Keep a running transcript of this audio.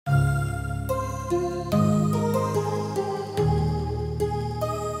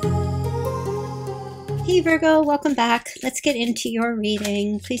Hey Virgo, welcome back. Let's get into your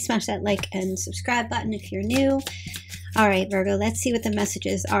reading. Please smash that like and subscribe button if you're new. All right, Virgo, let's see what the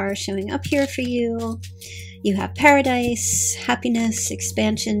messages are showing up here for you. You have paradise, happiness,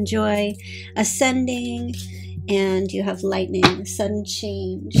 expansion, joy, ascending, and you have lightning, sudden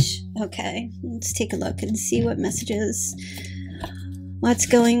change. Okay, let's take a look and see what messages, what's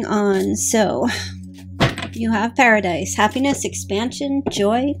going on. So you have paradise, happiness, expansion,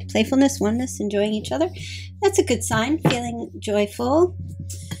 joy, playfulness, oneness, enjoying each other. That's a good sign. Feeling joyful,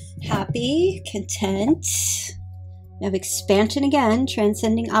 happy, content. You have expansion again,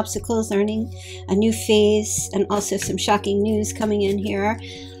 transcending obstacles, learning a new phase, and also some shocking news coming in here.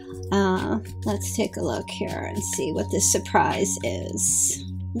 Let's take a look here and see what this surprise is.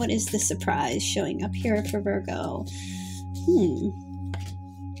 What is the surprise showing up here for Virgo?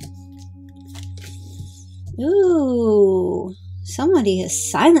 Ooh, somebody is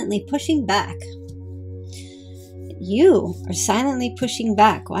silently pushing back. You are silently pushing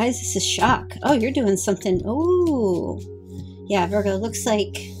back. Why is this a shock? Oh, you're doing something. Oh, yeah, Virgo, looks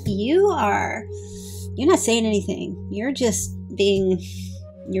like you're not saying anything. You're just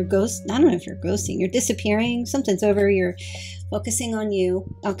you're ghost. I don't know if you're ghosting. You're disappearing. Something's over. You're focusing on you.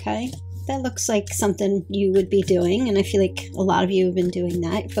 Okay. That looks like something you would be doing. And I feel like a lot of you have been doing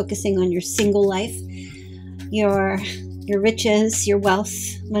that. You're focusing on your single life, your riches, your wealth,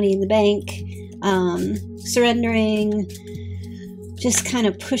 money in the bank, surrendering, just kind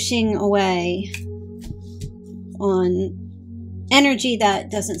of pushing away on energy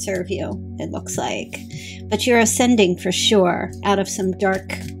that doesn't serve you, it looks like. But you're ascending for sure out of some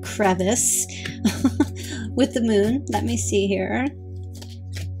dark crevice with the moon. Let me see here.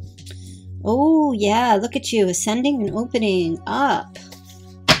 Oh, yeah, look at you, ascending and opening up.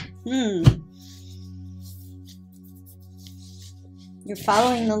 You're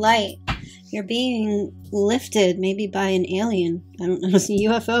following the light. You're being lifted, maybe by an alien. I don't know, it's a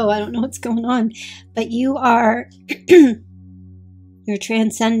UFO. I don't know what's going on. But you are, you're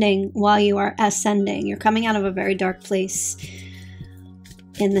transcending while you are ascending. You're coming out of a very dark place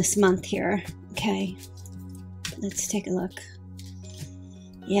in this month here. Okay, let's take a look.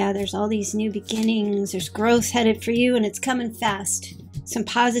 Yeah, there's all these new beginnings. There's growth headed for you, and it's coming fast. Some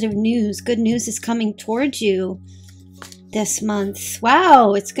positive news. Good news is coming towards you this month.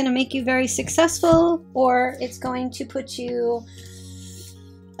 Wow, it's going to make you very successful, or it's going to put you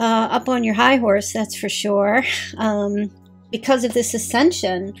up on your high horse, that's for sure. Because of this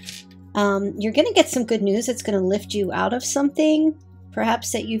ascension, you're going to get some good news. It's going to lift you out of something,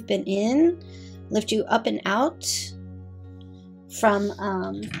 perhaps that you've been in, lift you up and out from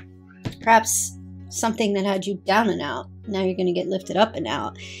perhaps something that had you down and out. Now you're going to get lifted up and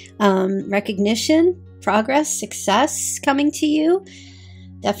out. Recognition, progress, success coming to you.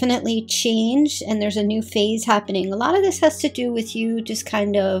 Definitely change, and there's a new phase happening. A lot of this has to do with you just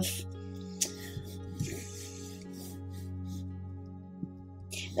kind of,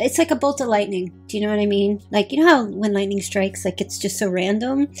 it's like a bolt of lightning. Do you know what I mean? Like, you know how when lightning strikes, like it's just so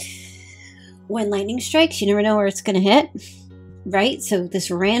random. When lightning strikes, you never know where it's going to hit, right? So this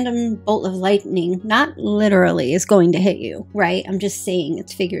random bolt of lightning, not literally, is going to hit you, right? I'm just saying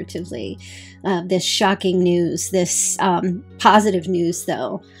it's figuratively. This shocking news, this positive news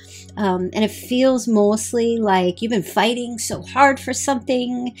though. And it feels mostly like you've been fighting so hard for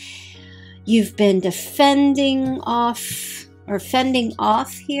something. You've been fending off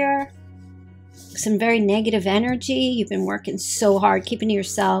here some very negative energy. You've been working so hard, keeping to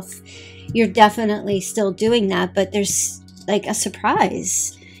yourself. You're definitely still doing that, but there's like a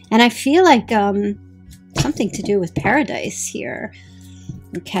surprise. And I feel like something to do with paradise here.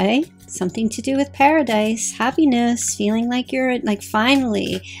 Okay, something to do with paradise, happiness, feeling like you're like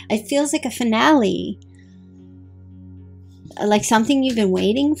finally. It feels like a finale. Like something you've been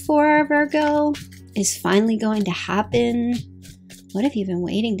waiting for, Virgo, is finally going to happen. What have you been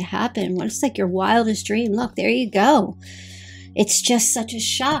waiting to happen? What's like your wildest dream? Look, there you go. It's just such a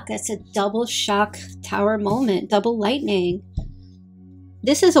shock. That's a double shock tower moment, double lightning.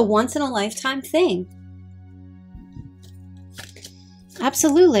 This is a once in a lifetime thing.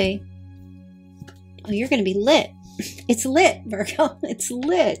 Absolutely. Oh, you're going to be lit. It's lit, Virgo. It's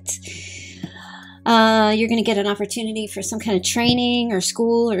lit. You're going to get an opportunity for some kind of training or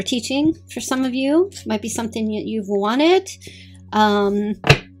school or teaching for some of you. It might be something that you've wanted.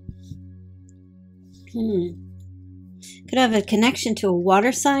 Could have a connection to a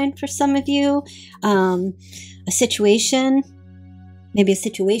water sign for some of you. A situation, maybe a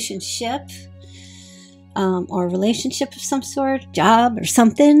situationship. Or a relationship of some sort, job or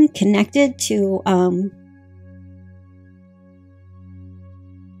something connected to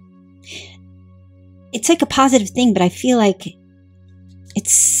it's like a positive thing, but I feel like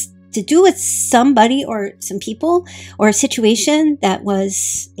it's to do with somebody or some people or a situation that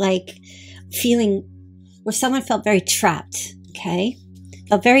was like feeling where someone felt very trapped. Okay.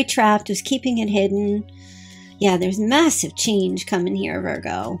 Felt very trapped, was keeping it hidden. Yeah, there's massive change coming here,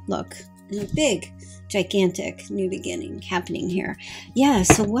 Virgo. Look, a big, gigantic new beginning happening here. Yeah,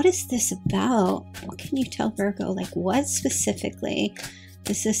 so what is this about? What can you tell Virgo? Like, what specifically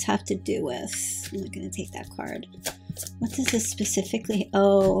does this have to do with? I'm not going to take that card. What does this specifically?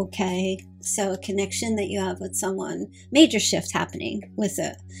 Oh, okay. So a connection that you have with someone, major shift happening with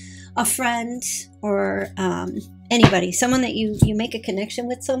a friend or anybody, someone that you make a connection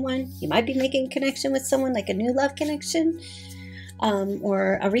with someone. You might be making a connection with someone, like a new love connection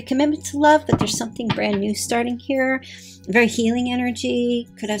or a recommitment to love, but there's something brand new starting here. Very healing energy.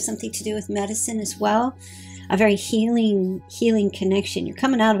 Could have something to do with medicine as well. A very healing connection. You're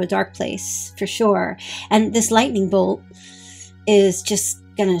coming out of a dark place for sure. And this lightning bolt is just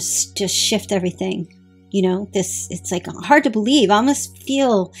gonna just shift everything. You know, it's like hard to believe. I almost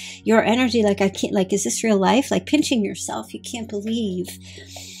feel your energy like I can't, like, is this real life? Like pinching yourself. You can't believe.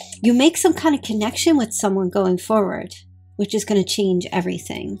 You make some kind of connection with someone going forward, which is going to change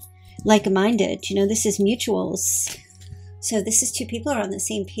everything. Like-minded, you know, this is mutuals. So this is two people are on the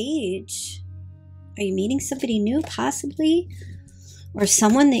same page. Are you meeting somebody new, possibly? Or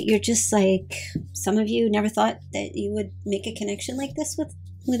someone that you're just like, some of you never thought that you would make a connection like this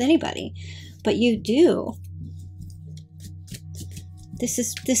with anybody. But you do. This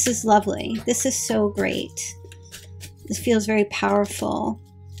is lovely. This is so great. This feels very powerful.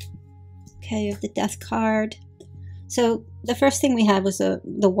 Okay, you have the Death card. So the first thing we had was the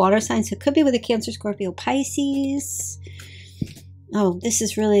water sign. So it could be with a Cancer, Scorpio, Pisces. Oh, this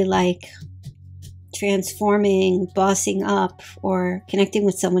is really like transforming, bossing up, or connecting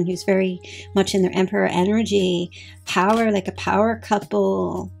with someone who's very much in their Emperor energy. Power, like a power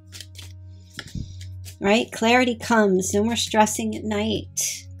couple. Right? Clarity comes. No more stressing at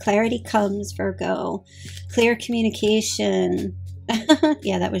night. Clarity comes, Virgo. Clear communication.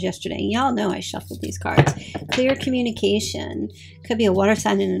 Yeah, that was yesterday. Y'all know I shuffled these cards. Clear communication. Could be a water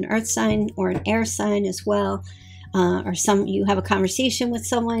sign and an earth sign or an air sign as well. Or you have a conversation with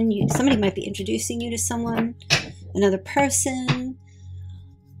someone. Somebody might be introducing you to someone. Another person.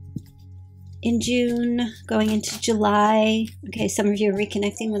 In June, going into July. Okay, some of you are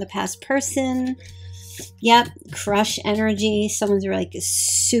reconnecting with a past person. Yep, crush energy. Someone's like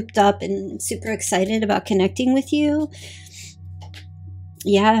souped up and super excited about connecting with you.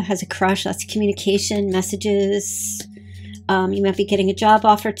 Yeah, has a crush, lots of communication, messages. You might be getting a job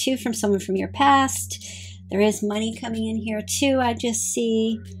offer too from someone from your past. There is money coming in here too. I just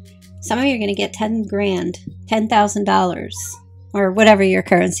see some of you are going to get 10 grand, $10,000 or whatever your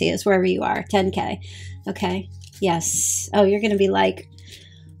currency is, wherever you are, 10K. Okay. Yes. Oh, you're going to be like,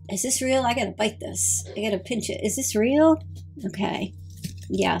 is this real? I got to bite this. I got to pinch it. Is this real? Okay.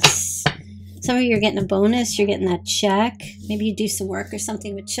 Yes. Some of you are getting a bonus. You're getting that check. Maybe you do some work or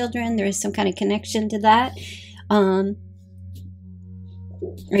something with children. There is some kind of connection to that. Or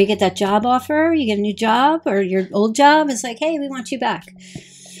you get that job offer. You get a new job, or your old job is like, hey, we want you back.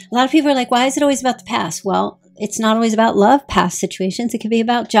 A lot of people are like, why is it always about the past? Well, it's not always about love past situations. It could be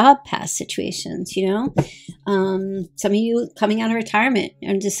about job past situations, you know. Some of you coming out of retirement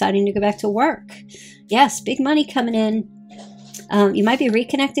and deciding to go back to work. Yes, big money coming in. You might be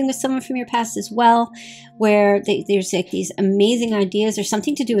reconnecting with someone from your past as well, where there's like these amazing ideas or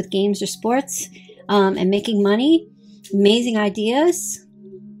something to do with games or sports and making money. Amazing ideas.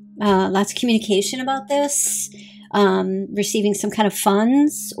 Lots of communication about this. Receiving some kind of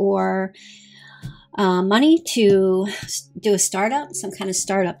funds or money to do a startup, some kind of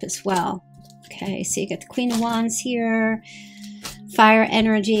startup as well. Okay, so you got the Queen of Wands here, fire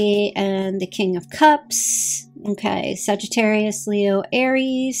energy, and the King of Cups. Okay, Sagittarius, Leo,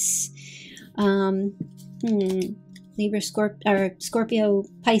 Aries, Libra, Scorpio,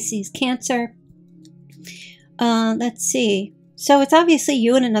 Pisces, Cancer. Let's see. So it's obviously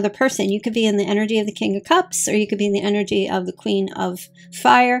you and another person. You could be in the energy of the King of Cups, or you could be in the energy of the Queen of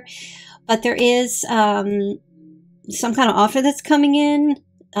Fire. But there is some kind of offer that's coming in.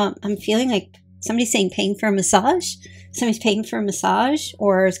 I'm feeling like somebody's saying paying for a massage. Somebody's paying for a massage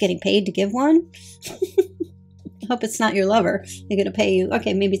or is getting paid to give one. I hope it's not your lover. They're going to pay you.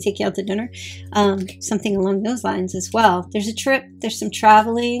 Okay, maybe take you out to dinner. Something along those lines as well. There's a trip. There's some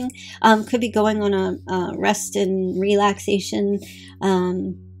traveling. Could be going on a rest and relaxation,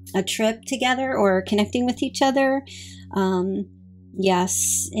 a trip together or connecting with each other.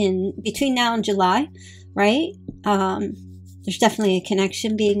 Yes, in between now and July, right? There's definitely a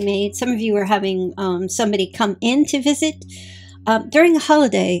connection being made. Some of you are having somebody come in to visit during a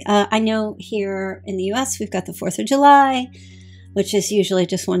holiday. I know here in the US we've got the 4th of July, which is usually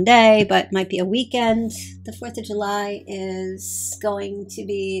just one day, but might be a weekend. The 4th of July is going to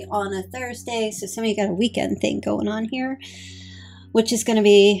be on a Thursday, so somebody got a weekend thing going on here, which is going to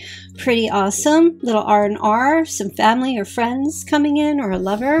be pretty awesome. Little R&R, some family or friends coming in, or a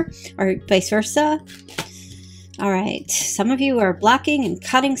lover, or vice versa. All right, some of you are blocking and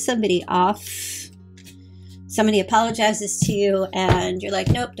cutting somebody off. Somebody apologizes to you and you're like,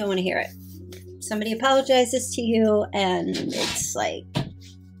 nope, don't want to hear it. Somebody apologizes to you and it's like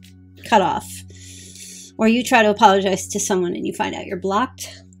cut off. Or you try to apologize to someone and you find out you're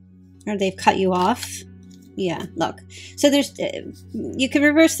blocked or they've cut you off. Yeah, look. So there's, you can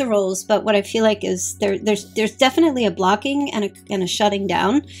reverse the roles, but what I feel like is there's definitely a blocking and a shutting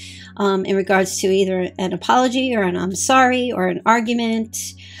down in regards to either an apology or an I'm sorry or an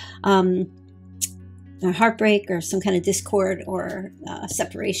argument, a heartbreak or some kind of discord or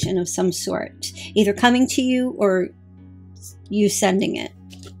separation of some sort, either coming to you or you sending it.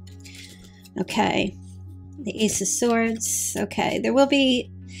 Okay, the Ace of Swords. Okay, there will be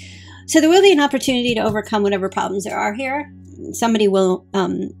an opportunity to overcome whatever problems there are here. Somebody will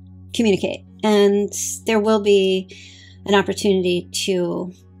communicate, and there will be an opportunity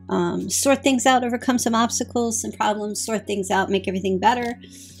to sort things out, overcome some obstacles, some problems, sort things out, make everything better,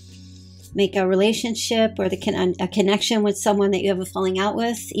 make a relationship or a connection with someone that you have a falling out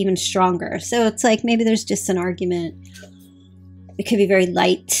with even stronger. So it's like maybe there's just an argument. It could be very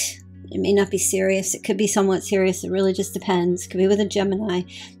light. It may not be serious. It could be somewhat serious. It really just depends. It could be with a Gemini,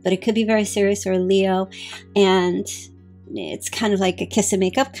 but it could be very serious, or a Leo. And it's kind of like a kiss and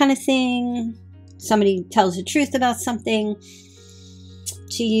make up kind of thing. Somebody tells the truth about something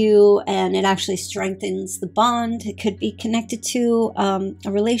to you and it actually strengthens the bond. It could be connected to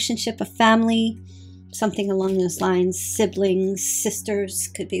a relationship, a family, something along those lines. Siblings, sisters,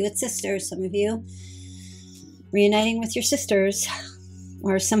 could be with sisters, some of you. Reuniting with your sisters.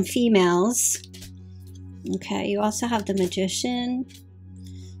 Or some females. Okay, you also have the Magician.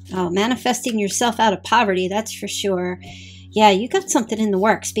 Oh, manifesting yourself out of poverty, that's for sure. Yeah, you got something in the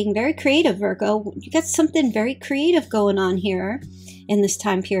works. Being very creative, Virgo. You got something very creative going on here in this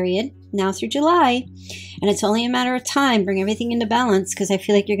time period, now through July. And it's only a matter of time. Bring everything into balance, because I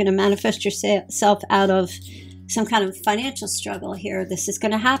feel like you're going to manifest yourself out of some kind of financial struggle here. This is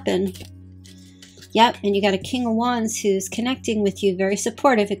going to happen. Yep, and you got a King of Wands who's connecting with you, very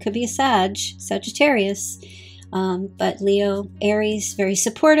supportive. It could be a Sagittarius, but Leo, Aries, very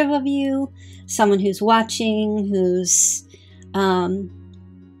supportive of you. Someone who's watching, who's,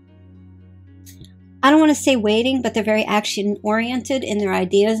 I don't want to say waiting, but they're very action-oriented in their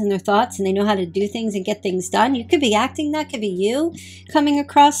ideas and their thoughts, and they know how to do things and get things done. You could be acting, that could be you coming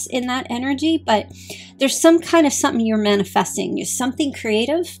across in that energy, but there's some kind of something you're manifesting. There's something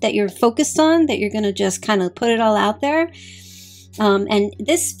creative that you're focused on, that you're going to just kind of put it all out there. And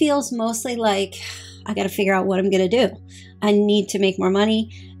this feels mostly like, I got to figure out what I'm going to do. I need to make more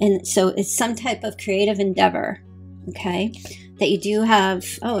money. And so it's some type of creative endeavor, okay, that you do have.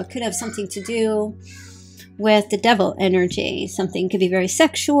 Oh, it could have something to do with the devil energy. Something could be very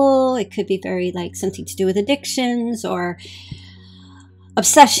sexual. It could be very like something to do with addictions or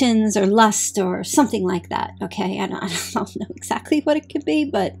obsessions or lust or something like that. Okay, I don't know exactly what it could be,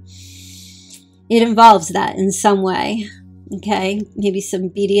 but it involves that in some way. Okay, maybe some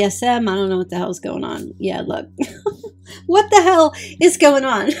BDSM. I don't know what the hell's going on. Yeah, look. What the hell is going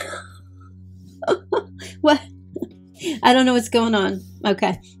on? What? I don't know what's going on.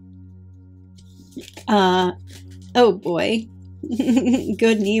 Okay. Oh boy.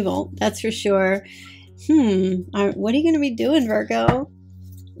 Good and evil, that's for sure. What are you going to be doing, Virgo?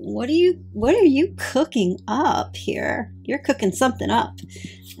 What are you cooking up here? You're cooking something up.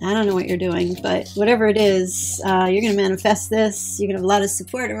 I don't know what you're doing, but whatever it is, you're going to manifest this. You're going to have a lot of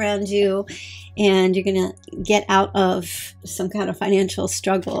support around you, and you're going to get out of some kind of financial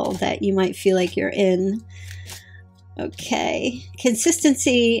struggle that you might feel like you're in. Okay.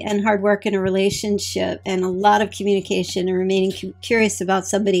 Consistency and hard work in a relationship and a lot of communication and remaining curious about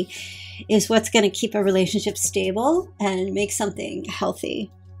somebody is what's going to keep a relationship stable and make something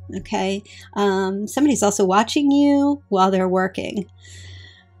healthy. Okay. Somebody's also watching you while they're working.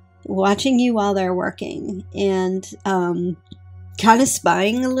 And kind of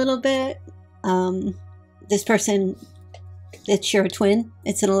spying a little bit. This person, it's your twin.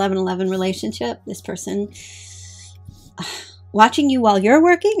 It's an 11-11 relationship. This person watching you while you're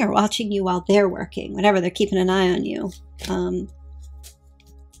working or watching you while they're working, whatever, they're keeping an eye on you.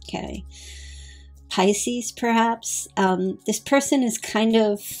 Okay. Pisces, perhaps. This person is kind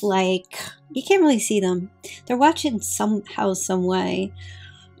of like, you can't really see them. They're watching somehow, some way.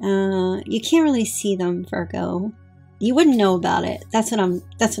 You can't really see them, Virgo. You wouldn't know about it. That's what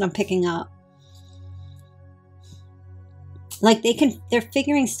I'm picking up. Like they're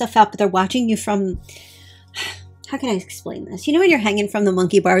figuring stuff out, but they're watching you from, how can I explain this? You know when you're hanging from the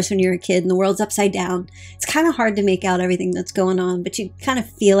monkey bars when you're a kid and the world's upside down? It's kind of hard to make out everything that's going on, but you kind of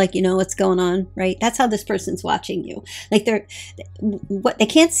feel like you know what's going on, right? That's how this person's watching you. Like they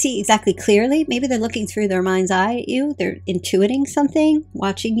can't see exactly clearly. Maybe they're looking through their mind's eye at you. They're intuiting something,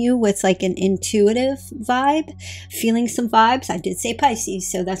 watching you with like an intuitive vibe, feeling some vibes. I did say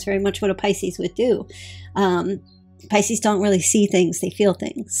Pisces, so that's very much what a Pisces would do. Pisces don't really see things; they feel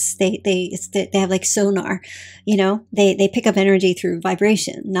things. They have like sonar, you know. They pick up energy through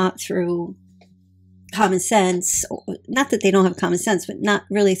vibration, not through common sense. Not that they don't have common sense, but not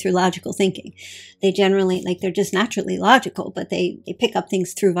really through logical thinking. They generally, like, they're just naturally logical, but they pick up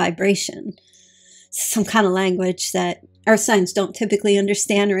things through vibration, some kind of language that earth signs don't typically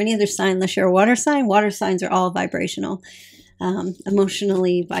understand, or any other sign unless you're a water sign. Water signs are all vibrational,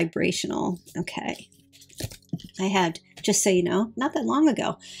 emotionally vibrational. Okay. I had, just so you know, not that long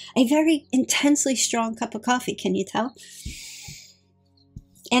ago, a very intensely strong cup of coffee. Can you tell?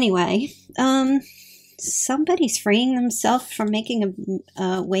 Anyway, somebody's freeing themselves from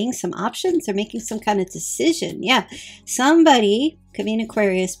weighing some options or making some kind of decision. Yeah, somebody, could be an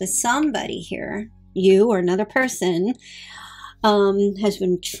Aquarius, but somebody here, you or another person, has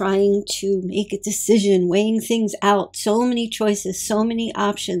been trying to make a decision, weighing things out. So many choices, so many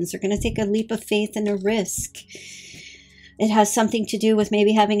options. They're going to take a leap of faith and a risk. It has something to do with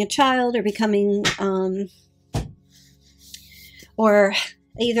maybe having a child or becoming, or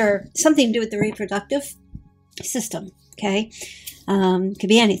either something to do with the reproductive system. Okay. Could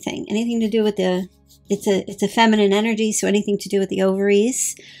be anything to do with it's a feminine energy. So anything to do with the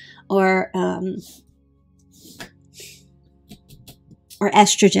ovaries or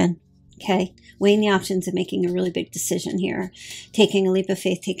estrogen, okay? Weighing the options and making a really big decision here. Taking a leap of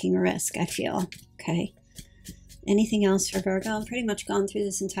faith, taking a risk, I feel, okay? Anything else for Virgo? I'm pretty much gone through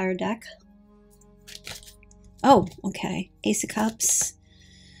this entire deck. Oh, okay. Ace of Cups.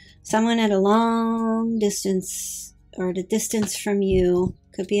 Someone at a long distance or at a distance from you.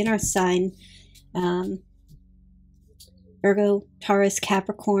 Could be an earth sign. Virgo, Taurus,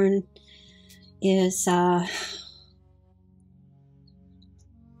 Capricorn is...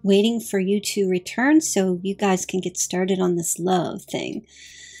 waiting for you to return so you guys can get started on this love thing.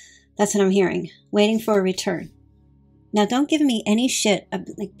 That's what I'm hearing. Waiting for a return. Now, don't give me any shit.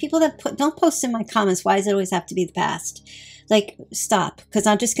 Like, people that don't post in my comments, why does it always have to be the past? Like, stop, because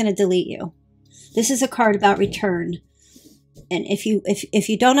I'm just going to delete you. This is a card about return. And if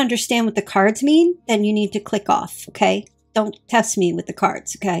you don't understand what the cards mean, then you need to click off, okay? Don't test me with the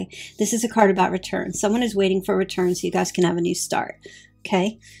cards, okay? This is a card about return. Someone is waiting for a return so you guys can have a new start.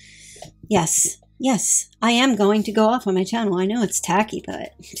 Okay. Yes. Yes. I am going to go off on my channel. I know it's tacky,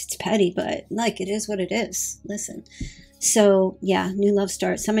 but it's petty, but like, it is what it is. Listen. So yeah, new love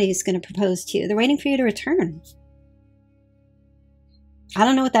start. Somebody's going to propose to you. They're waiting for you to return. I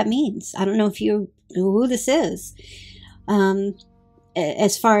don't know what that means. I don't know if you know who this is.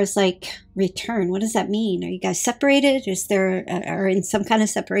 As far as like return, what does that mean? Are you guys separated? Is there, are in some kind of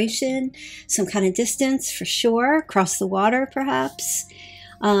separation, some kind of distance for sure, across the water perhaps?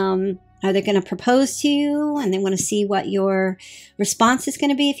 Are they going to propose to you and they want to see what your response is going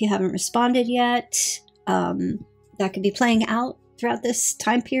to be if you haven't responded yet? That could be playing out throughout this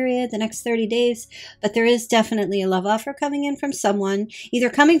time period, the next 30 days. But there is definitely a love offer coming in from someone, either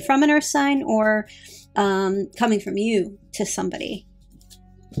coming from an earth sign or coming from you to somebody.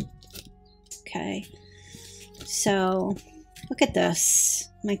 Okay, so look at this.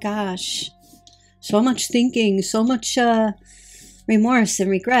 My gosh, so much thinking, so much remorse and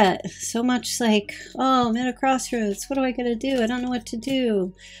regret, so much like, oh, I'm at a crossroads. What do I gotta do? I don't know what to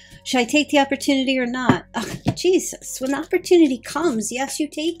do. Should I take the opportunity or not? Oh, Jesus, when the opportunity comes, yes, you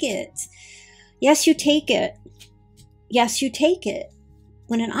take it. Yes, you take it. Yes, you take it.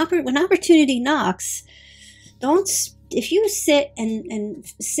 When opportunity knocks, don't. If you sit and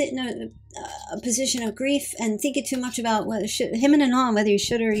sit in a position of grief and thinking too much about whether him and on whether you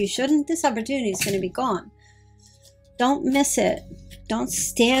should or you shouldn't, this opportunity is going to be gone. Don't miss it. Don't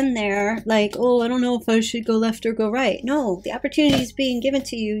stand there like, oh, I don't know if I should go left or go right. No, the opportunity is being given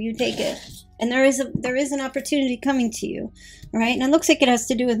to you. You take it, and there is an opportunity coming to you, right? And it looks like it has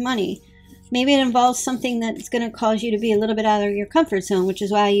to do with money. Maybe it involves something that's going to cause you to be a little bit out of your comfort zone, which is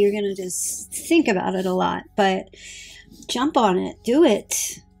why you're going to just think about it a lot. But jump on it. Do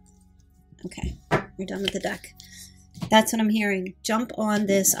it. Okay. We're done with the deck. That's what I'm hearing. Jump on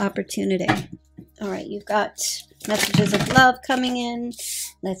this opportunity. All right, you've got messages of love coming in.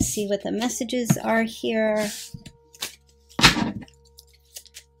 Let's see what the messages are here.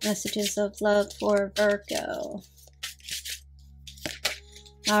 Messages of love for Virgo.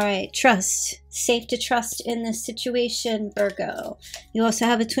 All right, trust. Safe to trust in this situation, Virgo. You also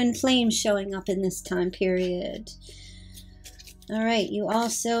have a twin flame showing up in this time period. All right, you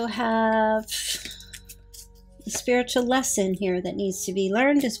also have a spiritual lesson here that needs to be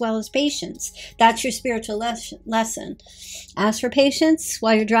learned, as well as patience. That's your spiritual lesson. Ask for patience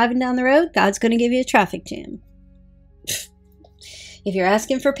while you're driving down the road. God's going to give you a traffic jam. If you're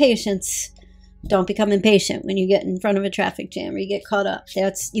asking for patience, don't become impatient when you get in front of a traffic jam or you get caught up.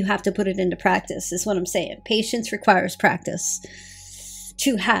 You have to put it into practice, is what I'm saying. Patience requires practice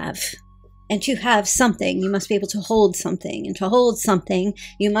to have. And to have something, you must be able to hold something. And to hold something,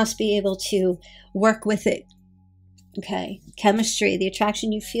 you must be able to work with it. Okay, chemistry, the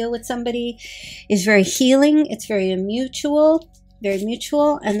attraction you feel with somebody is very healing. It's very mutual,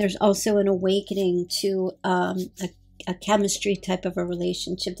 and there's also an awakening to a chemistry type of a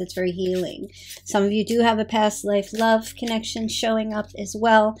relationship that's very healing. Some of you do have a past life love connection showing up as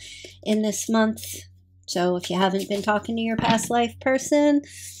well in this month. So if you haven't been talking to your past life person,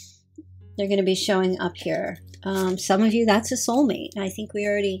 they're going to be showing up here. Some of you, that's a soulmate. I think we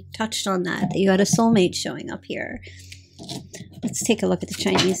already touched on that you had a soulmate showing up here. Let's take a look at the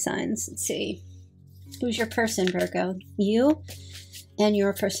Chinese signs. Let's see. Who's your person, Virgo? You and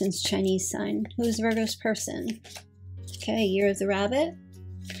your person's Chinese sign. Who's Virgo's person? Okay, year of the rabbit,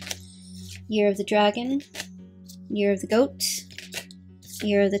 year of the dragon, year of the goat,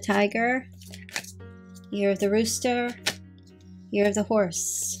 year of the tiger, year of the rooster, year of the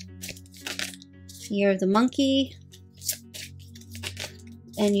horse, year of the monkey,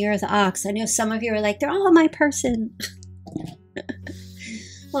 and year of the ox. I know some of you are like, they're all my person.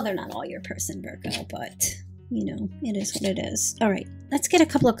 Well, they're not all your person, Virgo, but you know, it is what it is. All right, let's get a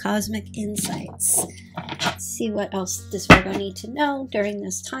couple of cosmic insights. Let's see what else does Virgo need to know during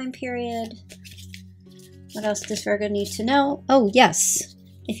this time period. What else does Virgo need to know? Oh, yes.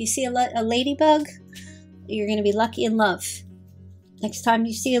 If you see a ladybug, you're going to be lucky in love. Next time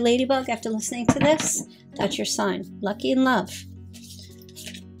you see a ladybug after listening to this, that's your sign. Lucky in love.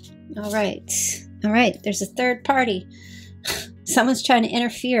 All right. All right. There's a third party. Someone's trying to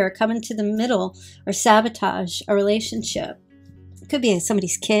interfere, come into the middle, or sabotage a relationship. It could be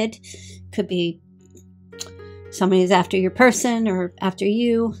somebody's kid. It could be somebody's after your person or after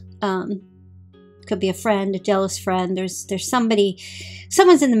you. It could be a friend, a jealous friend. There's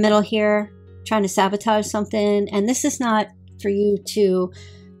someone's in the middle here trying to sabotage something. And this is not for you to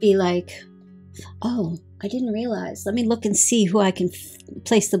be like, oh, I didn't realize. Let me look and see who I can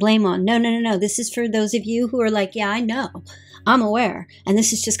place the blame on. No, no, no, no. This is for those of you who are like, yeah, I know. I'm aware. And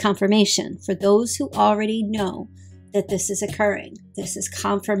this is just confirmation. For those who already know that this is occurring. This is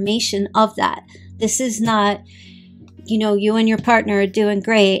confirmation of that. This is not, you know, you and your partner are doing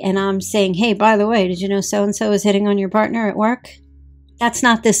great. And I'm saying, hey, by the way, did you know so-and-so is hitting on your partner at work? That's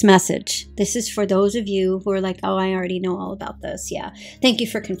not this message. This is for those of you who are like, oh, I already know all about this. Yeah. Thank you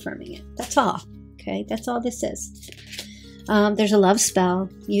for confirming it. That's all. Okay. That's all this is. There's a love spell.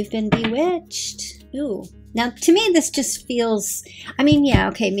 You've been bewitched. Ooh. Now, to me, this just feels, I mean, yeah,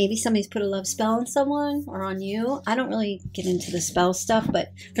 okay, maybe somebody's put a love spell on someone or on you. I don't really get into the spell stuff, but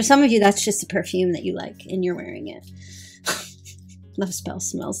for some of you, that's just a perfume that you like and you're wearing it. Love spell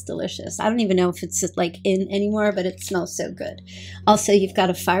smells delicious. I don't even know if it's like in anymore, but it smells so good. Also, you've got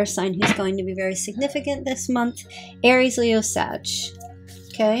a fire sign who's going to be very significant this month. Aries, Leo, Sag.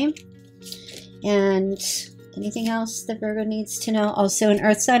 Okay. And anything else that Virgo needs to know? Also an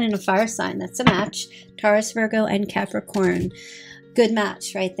earth sign and a fire sign. That's a match. Taurus, Virgo, and Capricorn. Good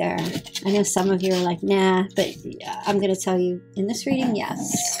match right there. I know some of you are like, nah, but I'm going to tell you in this reading,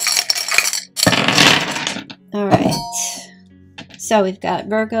 yes. All right. So we've got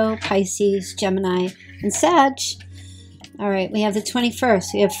Virgo, Pisces, Gemini, and Sag. All right. We have the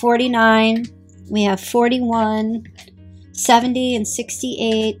 21st. We have 49. We have 41. 70 and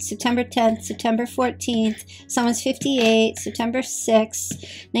 68, September 10th, September 14th, someone's 58, September 6th,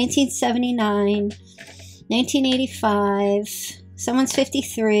 1979, 1985, someone's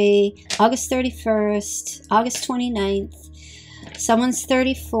 53, August 31st, August 29th, someone's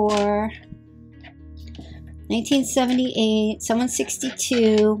 34, 1978, someone's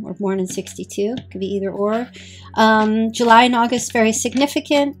 62, or born in 62, could be either or. July and August, very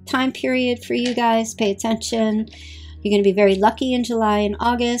significant time period for you guys, pay attention. You're going to be very lucky in July and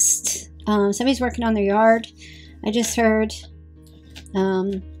August. Somebody's working on their yard, I just heard.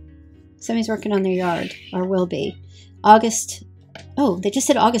 Somebody's working on their yard, or will be. August. Oh, they just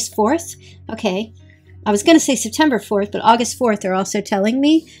said August 4th? Okay. I was going to say September 4th, but August 4th they're also telling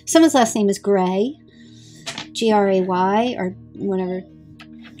me. Someone's last name is Gray. G-R-A-Y, or whatever.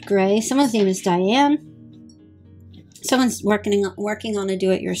 Gray. Someone's name is Diane. Someone's working on a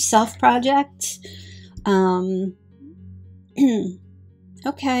do-it-yourself project.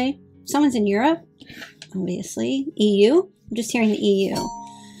 Okay. Someone's in Europe, obviously. EU. I'm just hearing the EU.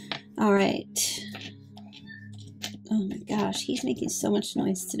 All right. Oh my gosh, he's making so much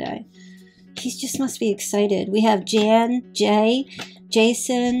noise today. He just must be excited. We have Jan, Jay,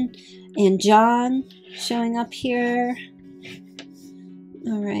 Jason, and John showing up here.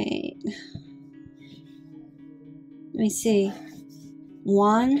 All right. Let me see.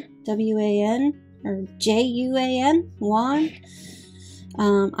 Juan, W-A-N, or J-U-A-N, Juan.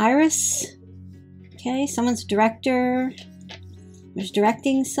 Iris. Okay, someone's a director. There's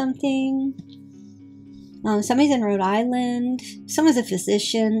directing something. Somebody's in Rhode Island. Someone's a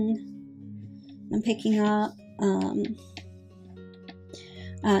physician. I'm picking up.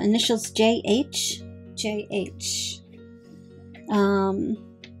 Initials J-H. J-H.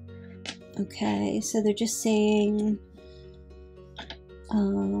 Okay, so they're just saying...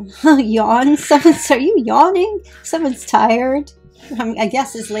 yawn? Are you yawning? Someone's tired. I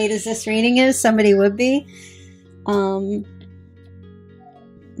guess as late as this reading is, somebody would be. Oh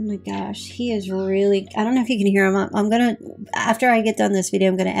my gosh, he is really... I don't know if you can hear him. I'm gonna... After I get done this video,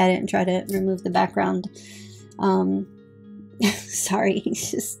 I'm gonna edit and try to remove the background. Sorry,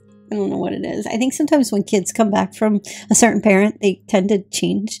 he's just... I don't know what it is. I think sometimes when kids come back from a certain parent, they tend to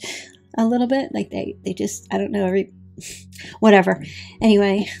change a little bit. Like they just... I don't know, whatever.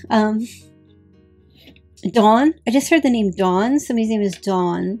 Anyway, Dawn. I just heard the name Dawn. Somebody's name is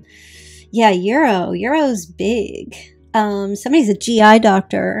Dawn. Yeah, Euro. Euro's big. Somebody's a GI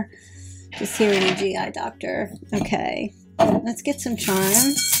doctor. Just hearing a GI doctor. Okay. Let's get some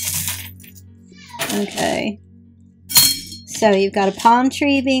charms. Okay. So you've got a palm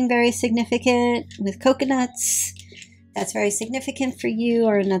tree being very significant with coconuts. That's very significant for you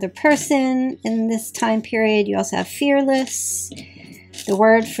or another person in this time period. You also have fearless. The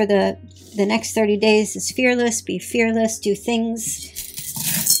word for the next 30 days is fearless. Be fearless. Do things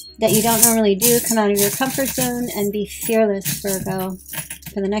that you don't normally do. Come out of your comfort zone and be fearless, Virgo,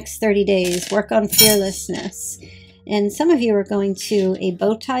 for the next 30 days. Work on fearlessness. And some of you are going to a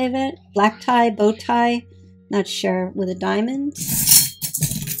bow tie event. Black tie, bow tie. Not sure. With a diamond.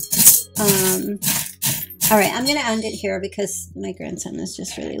 All right, I'm going to end it here because my grandson is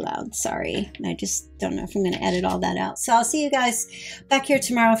just really loud. Sorry. I just don't know if I'm going to edit all that out. So I'll see you guys back here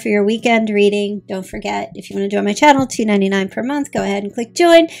tomorrow for your weekend reading. Don't forget, if you want to join my channel, $2.99 per month, go ahead and click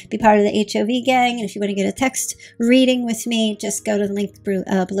join. Be part of the HOV gang. And if you want to get a text reading with me, just go to the link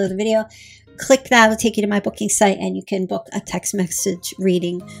below the video. Click that. It'll take you to my booking site and you can book a text message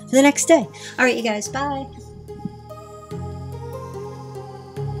reading for the next day. All right, you guys. Bye.